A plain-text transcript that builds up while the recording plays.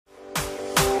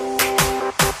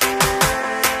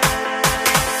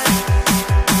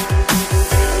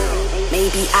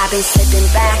I've been slipping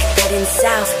back, heading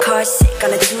south, car sick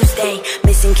on a Tuesday,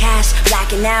 missing cash,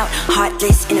 blacking out,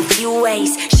 heartless in a few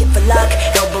ways, shit for luck,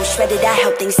 elbow shredded, I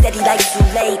help things steady like too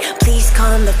late. Please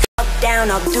calm the fuck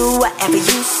down, I'll do whatever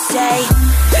you say.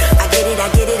 I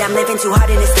get it, I'm living too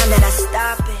hard and it's time that I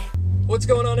stop it. What's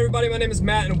going on, everybody? My name is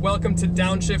Matt and welcome to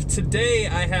Downshift. Today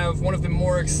I have one of the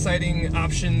more exciting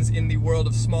options in the world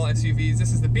of small SUVs.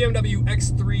 This is the BMW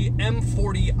X3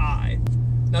 M40i.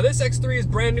 Now this X3 is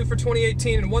brand new for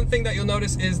 2018, and one thing that you'll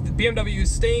notice is that BMW is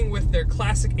staying with their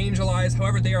classic angel eyes.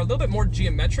 However, they are a little bit more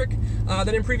geometric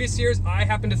than in previous years. I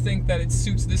happen to think that it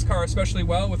suits this car especially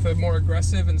well with a more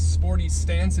aggressive and sporty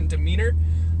stance and demeanor.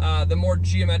 The more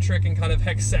geometric and kind of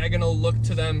hexagonal look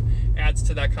to them adds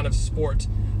to that kind of sport.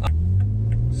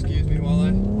 Excuse me while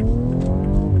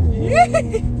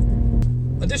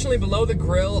Additionally, below the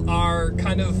grille are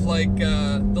kind of like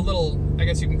the little, I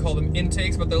guess you can call them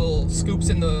intakes, but the little scoops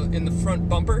in the front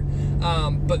bumper.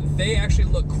 But they actually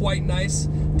look quite nice.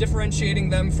 Differentiating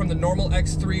them from the normal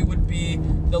X3 would be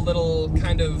the little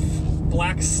kind of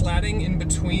black slatting in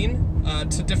between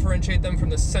to differentiate them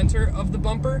from the center of the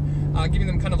bumper, giving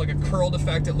them kind of like a curled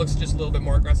effect. It looks just a little bit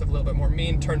more aggressive, a little bit more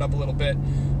mean, turned up a little bit.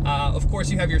 Of course,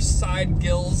 you have your side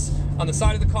gills on the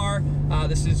side of the car.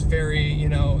 This is very, you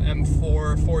know,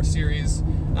 M4 Series,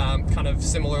 kind of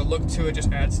similar look to it,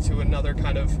 just adds to another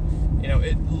kind of, you know,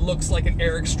 it looks like an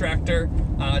air extractor.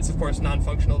 It's of course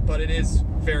non-functional, but it is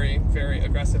very, very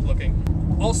aggressive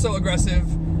looking. Also aggressive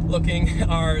looking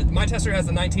are, my tester has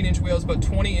the 19-inch wheels, but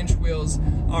 20-inch wheels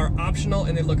are optional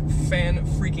and they look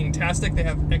fan-freaking-tastic. They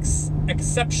have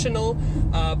exceptional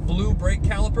blue brake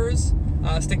calipers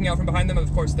sticking out from behind them.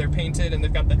 Of course, they're painted and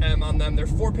they've got the M on them. There are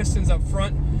 4 pistons up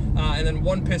front and then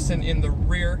 1 piston in the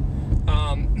rear.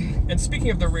 And speaking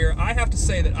of the rear, I have to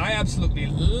say that I absolutely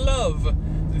love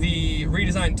the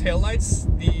redesigned taillights.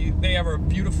 They have a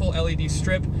beautiful LED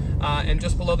strip, and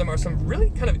just below them are some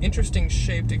really kind of interesting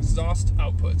shaped exhaust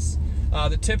outputs.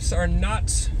 The tips are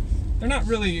they're not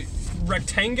really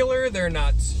rectangular, they're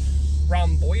not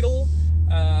rhomboidal,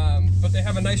 but they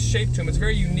have a nice shape to them. It's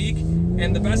very unique,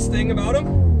 and the best thing about them,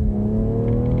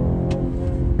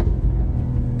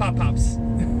 pop-pops.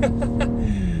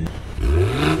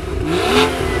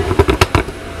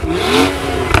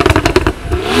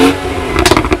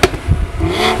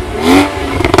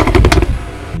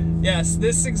 Yes,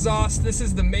 this exhaust, this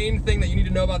is the main thing that you need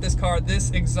to know about this car.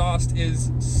 This exhaust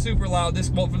is super loud.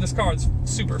 Well, for this car, it's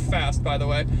super fast, by the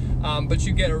way. But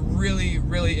you get a really,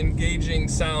 really engaging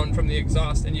sound from the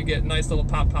exhaust, and you get nice little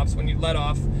pop-pops when you let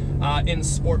off in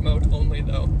sport mode only,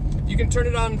 though. You can turn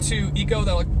it on to Eco,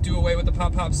 that'll do away with the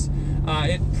pop-pops.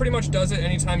 It pretty much does it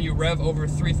anytime you rev over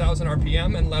 3,000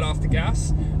 RPM and let off the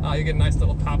gas. You get a nice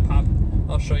little pop-pop.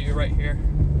 I'll show you right here.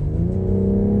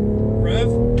 Rev.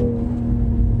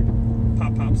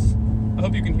 Pop-pops. I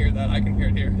hope you can hear that. I can hear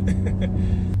it here.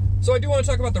 So I do want to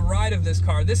talk about the ride of this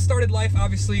car. This started life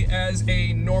obviously as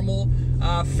a normal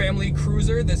family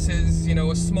cruiser. This is, you know,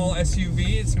 a small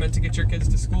SUV. It's meant to get your kids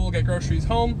to school, get groceries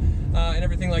home, and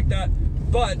everything like that.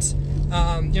 But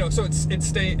you know, so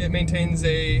it maintains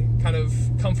a kind of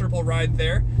comfortable ride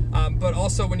there. But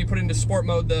also when you put it into sport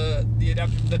mode,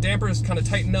 the dampers kind of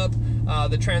tighten up,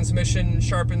 the transmission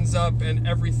sharpens up, and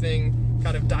everything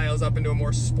kind of dials up into a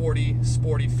more sporty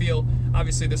feel.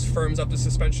 Obviously this firms up the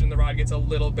suspension and the ride gets a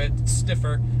little bit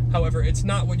stiffer. However, it's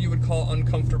not what you would call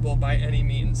uncomfortable by any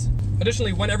means.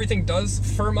 Additionally, when everything does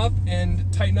firm up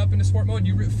and tighten up into sport mode,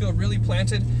 you feel really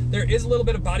planted. There is a little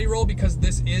bit of body roll because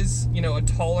this is, you know, a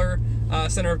taller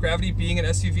center of gravity being an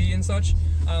SUV and such.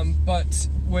 But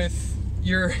with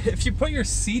if you put your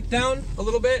seat down a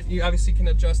little bit, you obviously can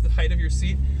adjust the height of your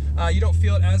seat. You don't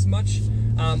feel it as much.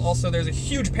 Also, there's a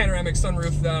huge panoramic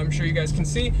sunroof that I'm sure you guys can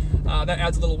see. That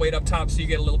adds a little weight up top, so you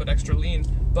get a little bit extra lean.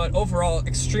 But overall,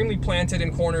 extremely planted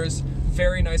in corners,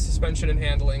 very nice suspension and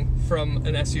handling from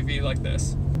an SUV like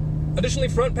this. Additionally,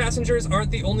 front passengers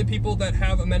aren't the only people that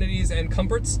have amenities and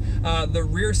comforts. The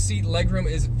rear seat legroom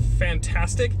is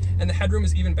fantastic, and the headroom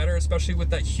is even better, especially with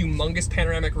that humongous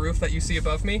panoramic roof that you see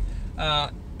above me.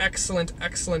 Excellent,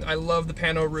 excellent. I love the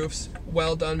pano roofs.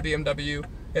 Well done, BMW.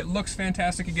 It looks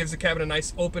fantastic. It gives the cabin a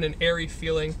nice open and airy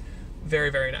feeling. Very,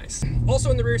 very nice.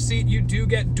 Also in the rear seat, you do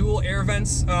get dual air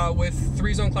vents with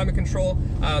 3-zone climate control,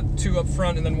 2 up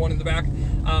front and then 1 in the back.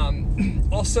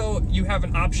 Also, you have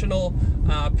an optional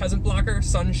peasant blocker,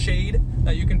 sunshade,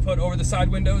 that you can put over the side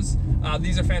windows.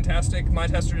 These are fantastic. My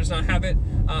tester does not have it,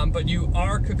 but you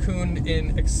are cocooned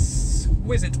in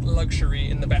exquisite luxury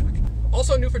in the back.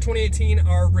 Also new for 2018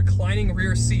 are reclining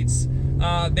rear seats.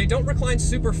 They don't recline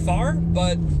super far,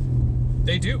 but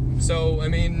they do. So, I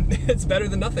mean, it's better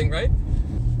than nothing, right?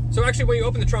 So actually, when you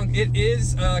open the trunk, it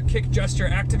is kick gesture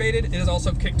activated. It is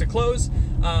also kick to close,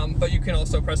 but you can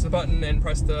also press the button and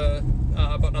press the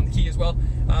button on the key as well.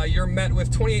 You're met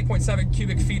with 28.7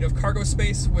 cubic feet of cargo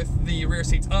space with the rear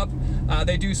seats up.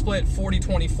 They do split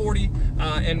 40-20-40,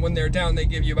 and when they're down, they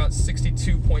give you about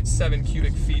 62.7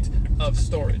 cubic feet of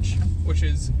storage, which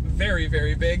is very,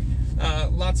 very big.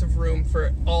 Lots of room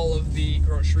for all of the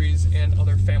groceries and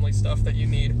other family stuff that you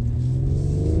need.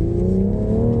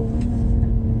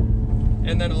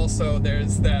 And then also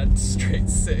there's that straight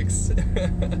 6.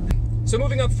 So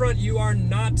moving up front, you are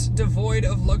not devoid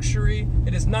of luxury.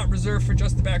 It is not reserved for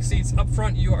just the back seats. Up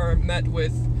front, you are met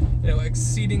with,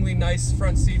 exceedingly nice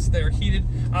front seats. They're heated,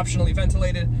 optionally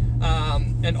ventilated,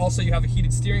 and also you have a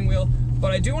heated steering wheel.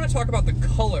 But I do want to talk about the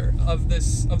color of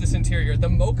this interior. The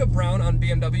mocha brown on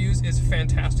BMWs is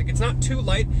fantastic. It's not too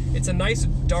light. It's a nice,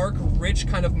 dark, rich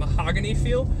kind of mahogany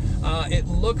feel. It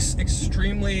looks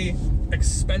extremely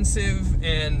expensive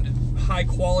and high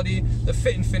quality. The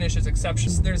fit and finish is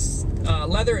exceptional. There's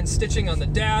leather and stitching on the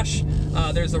dash.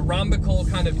 There's a rhombical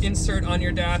kind of insert on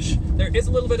your dash. There is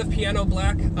a little bit of piano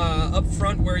black up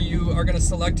front where you are going to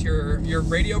select your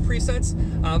radio presets,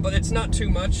 but it's not too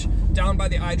much. Down by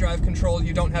the iDrive control,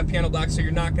 you don't have piano black, so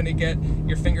you're not going to get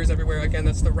your fingers everywhere. Again,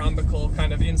 that's the rhombical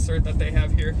kind of insert that they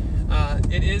have here.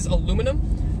 It is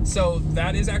aluminum, so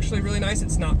that is actually really nice.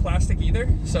 It's not plastic either,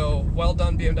 so well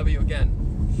done BMW again.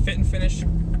 Fit and finish,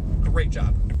 great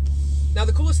job. Now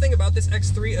the coolest thing about this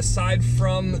X3, aside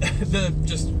from the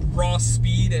just raw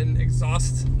speed and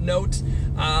exhaust note,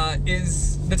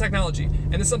 is the technology.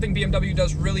 And this is something BMW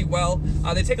does really well.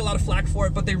 They take a lot of flack for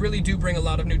it, but they really do bring a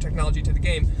lot of new technology to the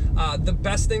game. The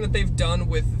best thing that they've done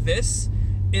with this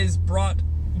is brought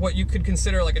what you could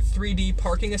consider like a 3D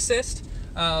parking assist.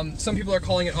 Some people are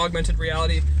calling it augmented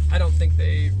reality. I don't think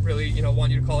they really,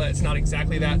 want you to call it. It's not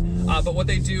exactly that. But what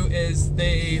they do is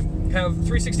they have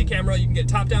 360 camera. You can get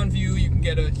top-down view. You can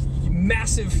get a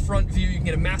massive front view. You can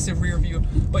get a massive rear view.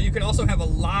 But you can also have a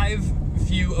live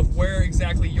view of where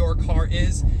exactly your car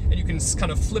is, and you can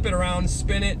kind of flip it around,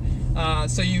 spin it,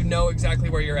 so you know exactly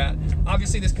where you're at.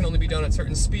 Obviously, this can only be done at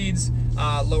certain speeds.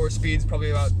 Lower speeds,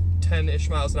 probably about 10-ish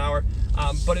miles an hour.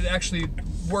 But it actually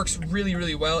works really,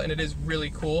 really well, and it is really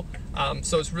cool.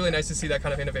 So it's really nice to see that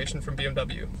kind of innovation from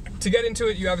BMW. To get into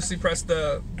it, you obviously press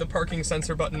the parking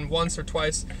sensor button once or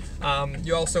twice.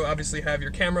 You also obviously have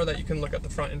your camera that you can look at the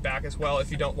front and back as well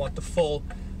if you don't want the full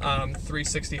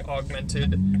 360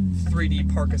 augmented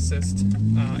 3D park assist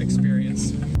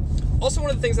experience. Also,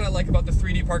 one of the things that I like about the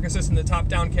 3D park assist and the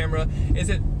top-down camera is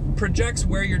it projects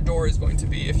where your door is going to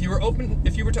be. If you were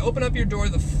to open up your door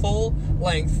the full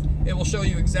length, it will show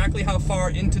you exactly how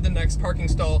far into the next parking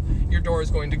stall your door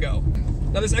is going to go.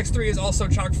 Now this X3 is also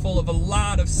chock full of a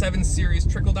lot of 7 Series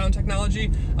trickle-down technology.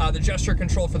 The gesture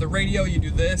control for the radio, you do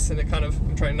this, and it kind of,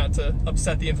 I'm trying not to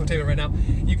upset the infotainment right now.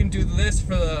 You can do this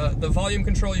for the volume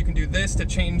control, you can do this to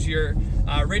change your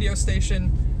radio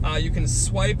station. You can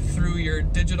swipe through your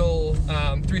digital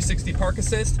 360 park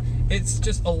assist. It's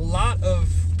just a lot of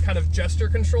kind of gesture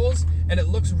controls, and it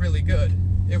looks really good.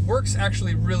 It works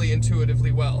actually really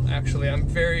intuitively well, actually. I'm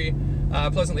very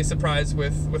pleasantly surprised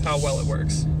with how well it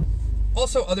works.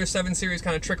 Also, other 7 Series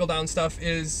kind of trickle-down stuff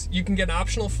is you can get an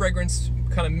optional fragrance,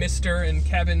 kind of mister and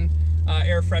cabin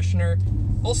air freshener.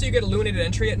 Also, you get illuminated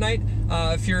entry at night.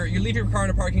 If you leave your car in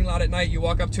a parking lot at night, you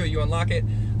walk up to it, you unlock it.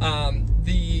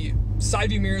 The side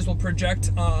view mirrors will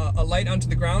project a light onto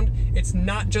the ground. It's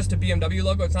not just a BMW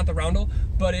logo, it's not the roundel,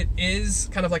 but it is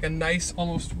kind of like a nice,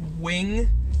 almost wing.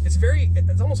 It's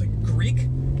almost like Greek.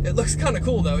 It looks kind of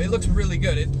cool though. It looks really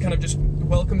good. It kind of just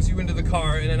welcomes you into the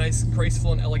car in a nice,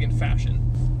 graceful and elegant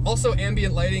fashion. Also,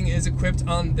 ambient lighting is equipped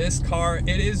on this car.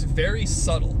 It is very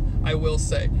subtle, I will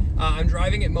say. I'm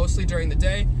driving it mostly during the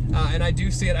day, and I do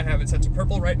see it. I have it set to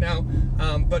purple right now,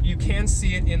 but you can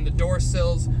see it in the door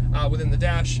sills, within the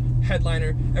dash,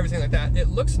 headliner, everything like that. It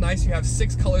looks nice. You have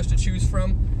 6 colors to choose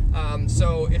from,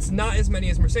 so it's not as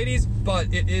many as Mercedes,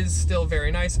 but it is still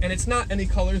very nice, and it's not any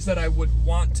colors that I would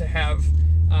want to have,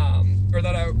 or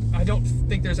that I don't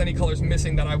think there's any colors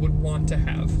missing that I would want to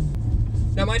have.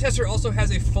 Now, my tester also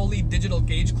has a fully digital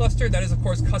gauge cluster that is, of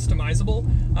course, customizable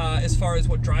as far as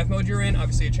what drive mode you're in.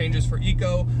 Obviously, it changes for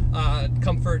Eco,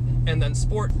 Comfort, and then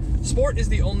Sport. Sport is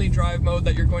the only drive mode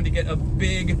that you're going to get a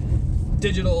big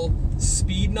digital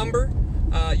speed number.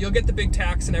 You'll get the big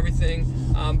tax and everything,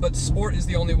 but Sport is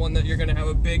the only one that you're going to have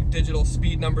a big digital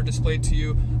speed number displayed to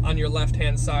you on your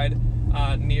left-hand side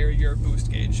near your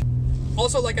boost gauge.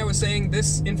 Also, like I was saying,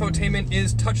 this infotainment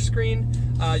is touchscreen.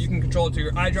 You can control it through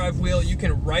your iDrive wheel. You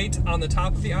can write on the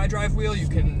top of the iDrive wheel. You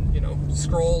can,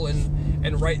 scroll and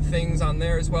and write things on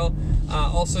there as well.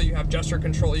 Also, you have gesture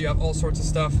control, you have all sorts of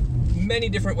stuff. Many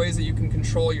different ways that you can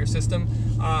control your system.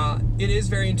 It is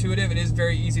very intuitive, it is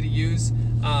very easy to use,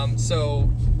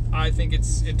 so I think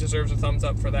it deserves a thumbs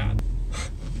up for that.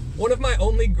 One of my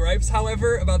only gripes,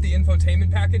 however, about the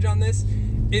infotainment package on this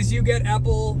is you get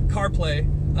Apple CarPlay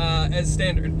as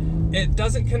standard. It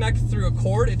doesn't connect through a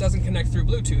cord, it doesn't connect through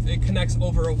Bluetooth, it connects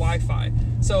over a Wi-Fi.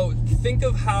 So think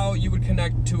of how you would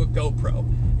connect to a GoPro.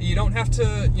 You don't have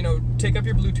to, you know, take up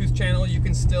your Bluetooth channel, you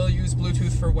can still use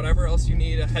Bluetooth for whatever else you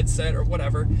need, a headset or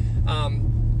whatever.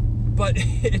 But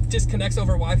it just connects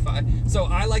over Wi-Fi. So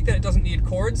I like that it doesn't need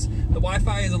cords. The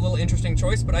Wi-Fi is a little interesting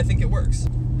choice, but I think it works.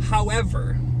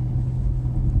 However,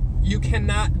 you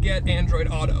cannot get Android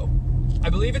Auto. I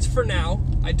believe it's for now.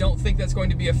 I don't think that's going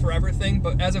to be a forever thing,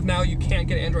 but as of now, you can't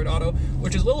get Android Auto,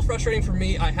 which is a little frustrating for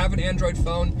me. I have an Android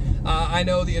phone. I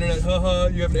know the internet, haha,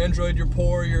 you have an Android, you're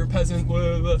poor, you're a peasant,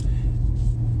 blah, blah, blah.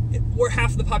 We're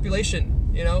half the population,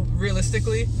 you know,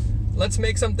 realistically. Let's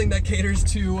make something that caters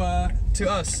to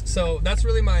us. So that's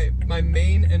really my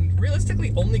main and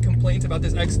realistically only complaint about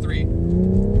this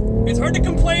X3. It's hard to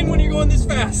complain when you're going this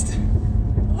fast.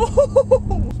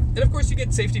 And of course you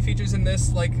get safety features in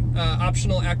this, like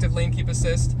optional active lane keep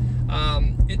assist.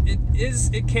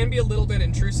 It can be a little bit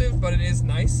intrusive, but it is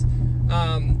nice.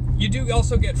 You do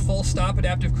also get full stop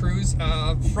adaptive cruise,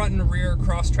 front and rear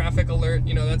cross traffic alert,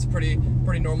 you know, that's pretty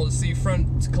normal to see.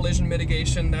 Front collision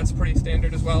mitigation, that's pretty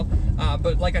standard as well.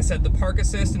 But like I said, the park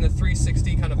assist and the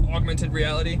 360 kind of augmented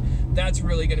reality, that's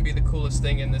really going to be the coolest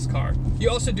thing in this car. You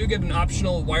also do get an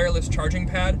optional wireless charging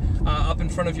pad up in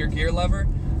front of your gear lever.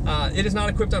 It is not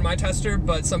equipped on my tester,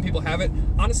 but some people have it.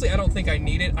 Honestly, I don't think I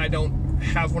need it. I don't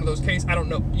have one of those cases. I don't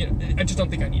know, you know, I just don't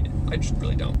think I need it. I just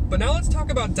really don't. But now let's talk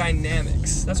about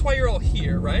dynamics. That's why you're all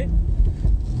here, right?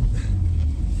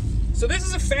 So this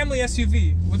is a family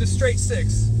SUV with a straight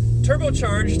six,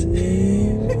 turbocharged.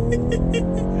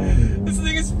 This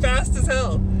thing is fast as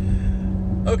hell.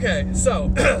 Okay,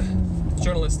 so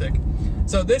journalistic.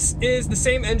 So this is the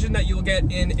same engine that you'll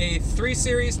get in a 3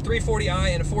 Series 340i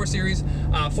and a 4 Series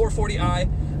 440i,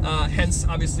 hence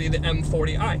obviously the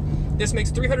M40i. This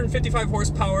makes 355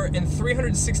 horsepower and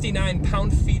 369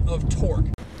 pound-feet of torque.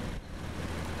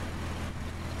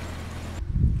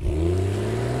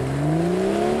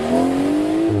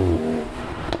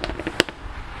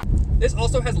 This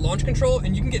also has launch control,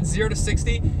 and you can get 0 to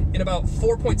 60 in about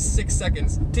 4.6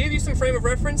 seconds. To give you some frame of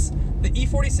reference, the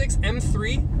E46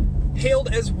 M3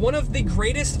 hailed as one of the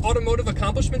greatest automotive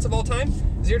accomplishments of all time,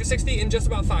 0 to 60 in just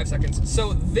about 5 seconds.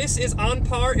 So this is on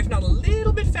par, if not a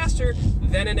little bit faster,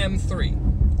 than an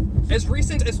M3. As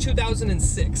recent as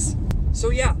 2006. So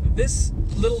yeah, this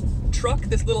little truck,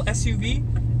 this little SUV,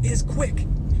 is quick.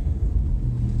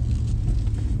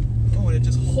 Oh, and it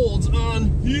just holds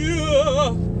on.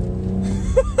 Yeah!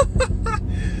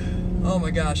 Oh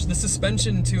my gosh, the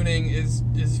suspension tuning is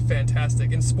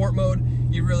fantastic. In sport mode,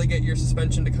 you really get your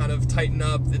suspension to kind of tighten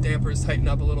up, the dampers tighten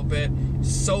up a little bit.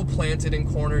 So planted in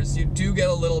corners. You do get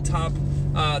a little top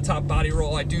body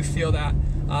roll, I do feel that,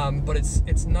 but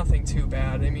it's nothing too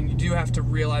bad. I mean, you do have to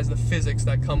realize the physics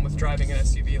that come with driving an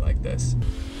SUV like this.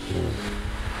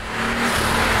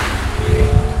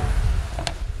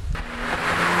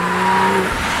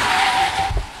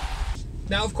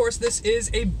 Now, of course, this is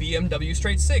a BMW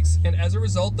straight six, and as a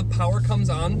result, the power comes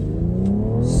on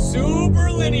super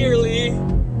linearly.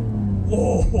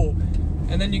 Whoa!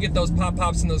 And then you get those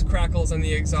pop-pops and those crackles in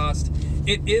the exhaust.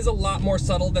 It is a lot more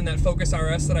subtle than that Focus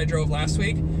RS that I drove last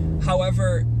week.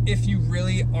 However, if you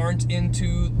really aren't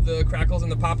into the crackles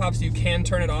and the pop-pops, you can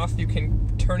turn it off. You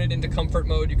can turn it into comfort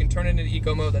mode. You can turn it into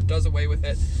eco mode. That does away with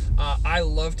it. I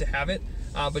love to have it.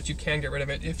 But you can get rid of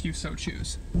it if you so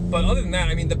choose. But other than that,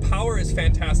 I mean, the power is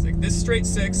fantastic. This straight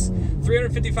six,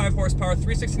 355 horsepower,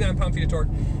 369 pound-feet of torque,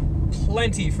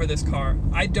 plenty for this car.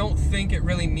 I don't think it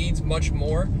really needs much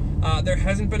more. There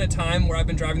hasn't been a time where I've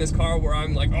been driving this car where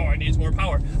I'm like, oh, I need more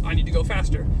power. I need to go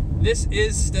faster. This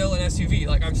is still an SUV.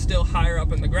 Like, I'm still higher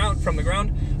up in the ground, from the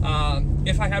ground.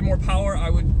 If I had more power, I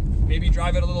would maybe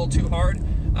drive it a little too hard.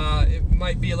 It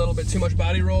might be a little bit too much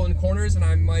body roll in corners, and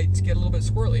I might get a little bit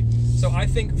squirrely. So I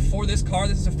think for this car,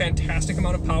 this is a fantastic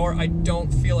amount of power. I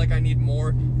don't feel like I need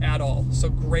more at all. So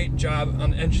great job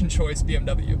on engine choice,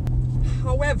 BMW.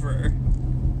 However,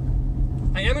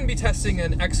 I am going to be testing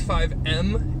an X3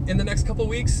 M in the next couple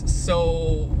weeks,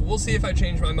 so we'll see if I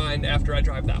change my mind after I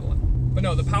drive that one. But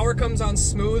no, the power comes on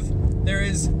smooth. There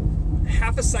is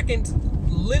half a second,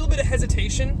 little bit of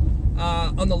hesitation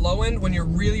on the low end when you're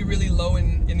really, really low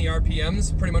in the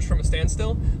RPMs, pretty much from a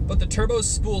standstill. But the turbos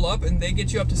spool up and they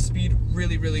get you up to speed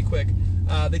really, really quick.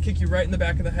 They kick you right in the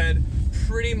back of the head,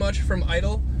 pretty much from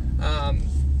idle.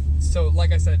 So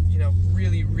like I said, you know,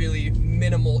 really, really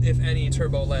minimal, if any,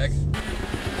 turbo lag.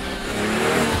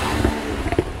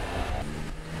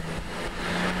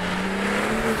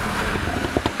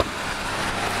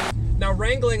 Now,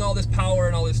 wrangling all this power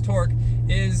and all this torque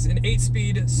is an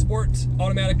 8-speed sport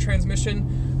automatic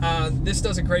transmission. This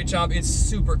does a great job. It's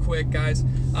super quick, guys.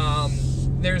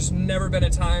 There's never been a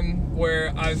time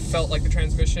where I've felt like the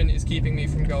transmission is keeping me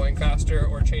from going faster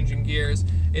or changing gears.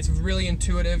 It's really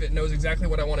intuitive. It knows exactly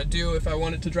what I want to do. If I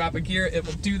want it to drop a gear, it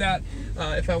will do that.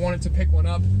 If I want it to pick one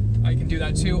up, I can do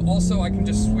that too. Also, I can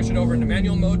just switch it over into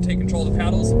manual mode, take control of the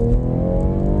paddles.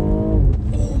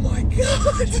 Oh my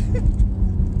God.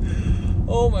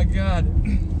 Oh my God.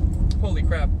 Holy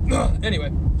crap.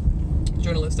 Anyway,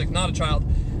 journalistic, not a child.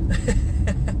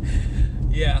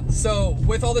 Yeah, so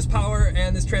with all this power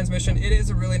and this transmission, it is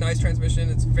a really nice transmission.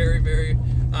 It's very, very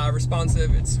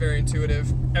responsive. It's very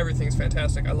intuitive. Everything's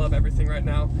fantastic. I love everything right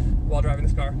now while driving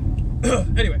this car.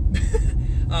 Anyway,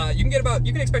 you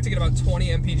can expect to get about 20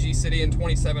 mpg city and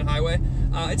 27 highway.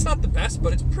 It's not the best,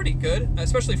 but it's pretty good,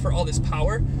 especially for all this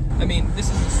power. I mean, this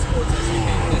is a sports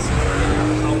SUV. This is a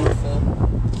powerful,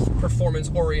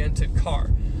 performance-oriented car.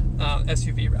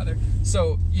 SUV rather.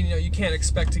 So, you know, you can't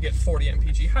expect to get 40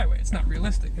 mpg highway. It's not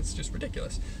realistic. It's just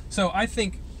ridiculous. So I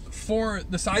think for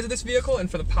the size of this vehicle and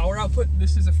for the power output,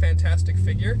 this is a fantastic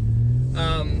figure.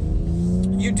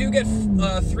 You do get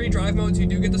 3 drive modes. You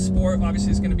do get the sport.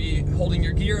 Obviously, it's going to be holding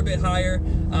your gear a bit higher.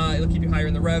 It'll keep you higher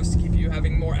in the revs to keep you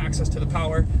having more access to the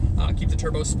power. Keep the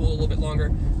turbo spool a little bit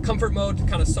longer. Comfort mode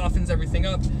kind of softens everything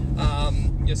up.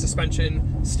 You know,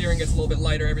 suspension, steering gets a little bit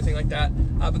lighter, everything like that.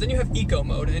 But then you have eco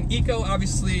mode, and eco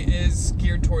obviously is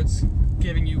geared towards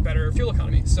giving you better fuel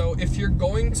economy. So if you're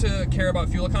going to care about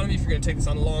fuel economy, if you're going to take this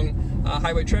on long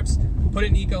highway trips, put it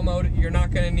in eco mode. You're not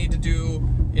going to need to do,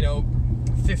 you know,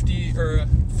 50 or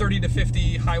 30 to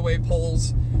 50 highway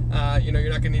pulls. You know,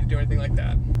 you're not going to need to do anything like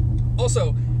that.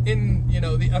 Also, in, you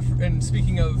know, and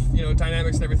speaking of, you know,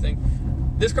 dynamics and everything,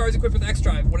 this car is equipped with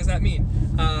xDrive. What does that mean?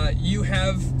 You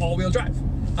have all-wheel drive.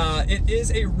 It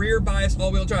is a rear bias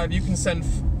all-wheel drive. You can send,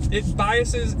 it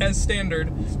biases as standard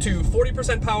to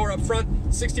 40% power up front,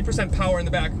 60% power in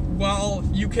the back, while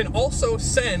you can also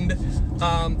send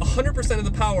 100% of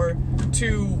the power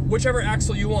to whichever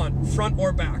axle you want, front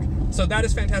or back. So that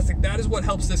is fantastic. That is what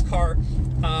helps this car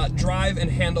drive and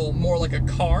handle more like a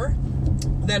car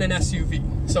than an SUV.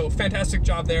 So fantastic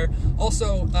job there.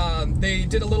 Also, they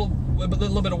did a little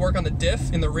bit of work on the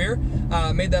diff in the rear,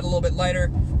 made that a little bit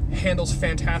lighter. Handles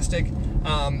fantastic.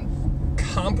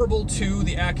 Comparable to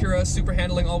the Acura super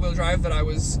handling all-wheel drive that I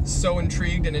was so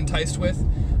intrigued and enticed with,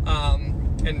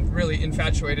 and really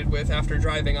infatuated with after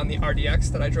driving on the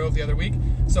RDX that I drove the other week.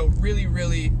 So really,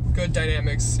 really good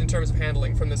dynamics in terms of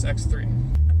handling from this X3.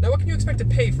 Now, what can you expect to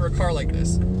pay for a car like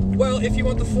this? Well, if you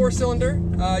want the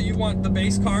 4-cylinder, you want the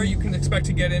base car, you can expect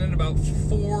to get in at about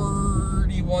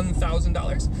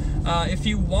 $41,000. If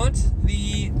you want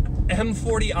the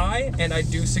M40i, and I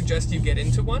do suggest you get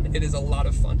into one, it is a lot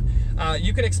of fun.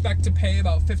 You can expect to pay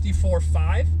about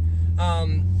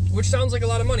 $54,500, which sounds like a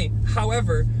lot of money.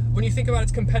 However, when you think about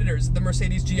its competitors, the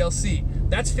Mercedes GLC,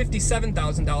 that's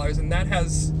 $57,000, and that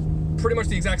has pretty much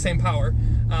the exact same power.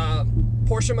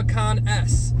 Porsche Macan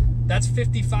S, that's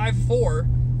 $55,400.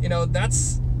 You know,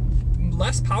 that's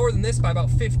less power than this by about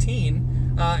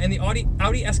 15. And the Audi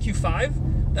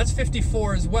SQ5, that's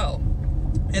 $54,000 as well.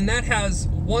 And that has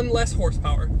 1 less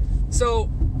horsepower. So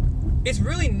it's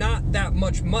really not that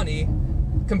much money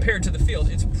compared to the field.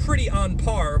 It's pretty on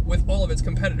par with all of its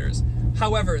competitors.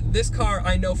 However, this car,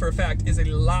 I know for a fact, is a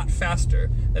lot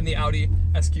faster than the Audi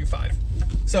SQ5.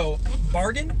 So,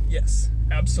 bargain? Yes,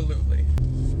 absolutely.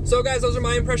 So guys, those are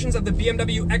my impressions of the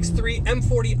BMW X3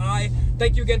 M40i.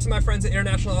 Thank you again to my friends at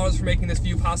International Autos for making this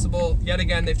view possible. Yet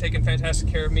again, they've taken fantastic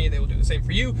care of me. They will do the same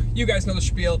for you. You guys know the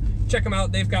spiel. Check them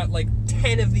out. They've got like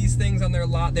 10 of these things on their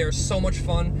lot. They are so much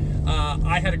fun.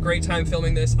 I had a great time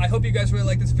filming this. I hope you guys really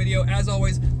like this video. As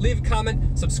always, leave a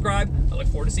comment, subscribe. I look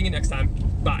forward to seeing you next time.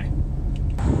 Bye.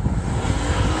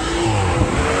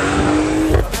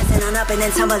 On up and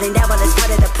then tumbling down, well, it's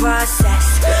part of the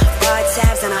process. Bar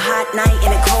tabs on a hot night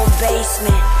in a cold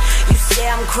basement. You say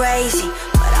I'm crazy,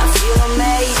 but I feel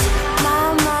amazing.